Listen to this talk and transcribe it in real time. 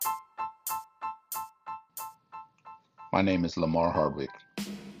My name is Lamar Hardwick.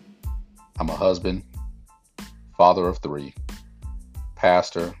 I'm a husband, father of three,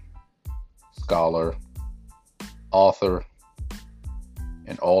 pastor, scholar, author,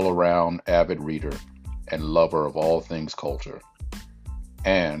 and all-around avid reader and lover of all things culture.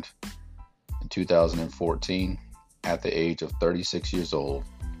 And in 2014, at the age of 36 years old,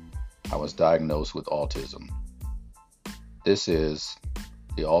 I was diagnosed with autism. This is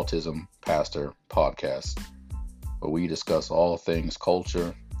the Autism Pastor Podcast, where we discuss all things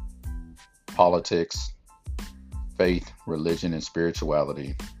culture, politics, faith, religion, and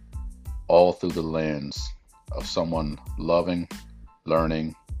spirituality, all through the lens of someone loving,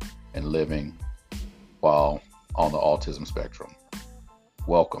 learning, and living while on the autism spectrum.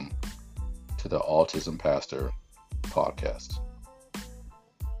 Welcome to the Autism Pastor Podcast.